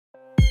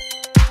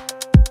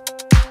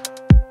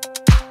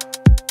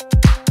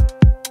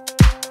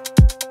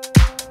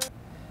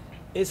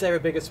Is there a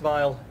bigger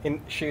smile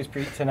in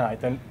Shrewsbury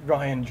tonight than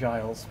Ryan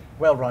Giles?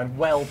 Well, Ryan,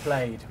 well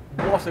played.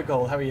 What a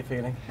goal. How are you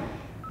feeling?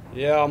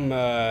 Yeah,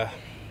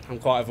 I'm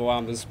quite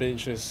overwhelmed and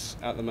speechless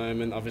at the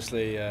moment.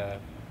 Obviously, I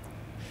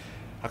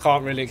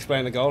can't really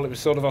explain the goal. It was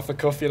sort of off the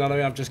cuff, you know what I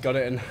mean? I've just got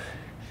it and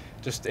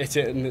just hit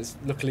it, and it's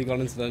luckily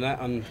gone into the net.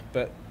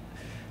 But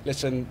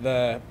listen,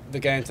 the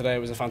game today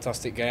was a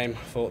fantastic game.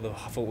 I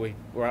thought we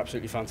were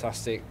absolutely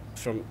fantastic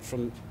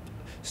from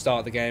start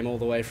of the game all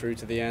the way through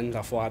to the end.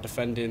 I thought our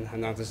defending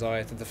and our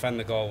desire to defend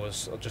the goal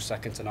was just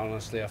second to none,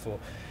 honestly. I thought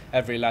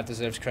every lad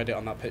deserves credit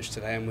on that pitch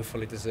today, and we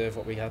fully deserve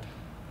what we had.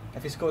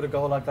 Have you scored a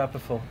goal like that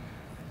before?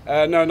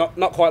 No,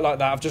 not quite like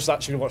that. I've just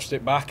actually watched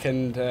it back,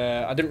 and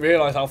I didn't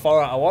realise how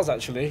far out I was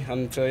actually.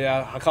 And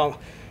yeah, I can't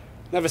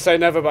never say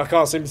never, but I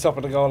can't seem to top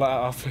of the goal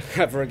like that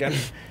ever again.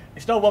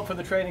 It's not one for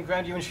the training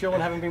ground. You and Sean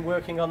haven't been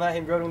working on that,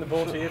 him rolling the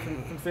ball to you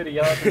from 30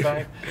 yards and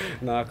back.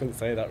 No, I couldn't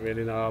say that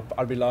really. No,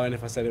 I'd be lying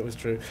if I said it was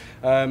true.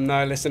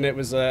 No, listen, it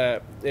was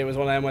one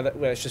of them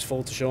where it's just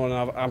full to Sean,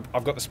 and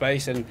I've got the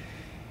space, and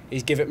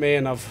he's give it me,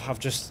 and I've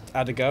just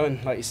had a go.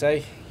 And like you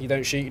say, you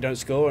don't shoot, you don't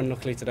score, and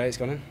luckily today it's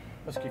gone in.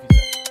 Let's give you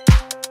that.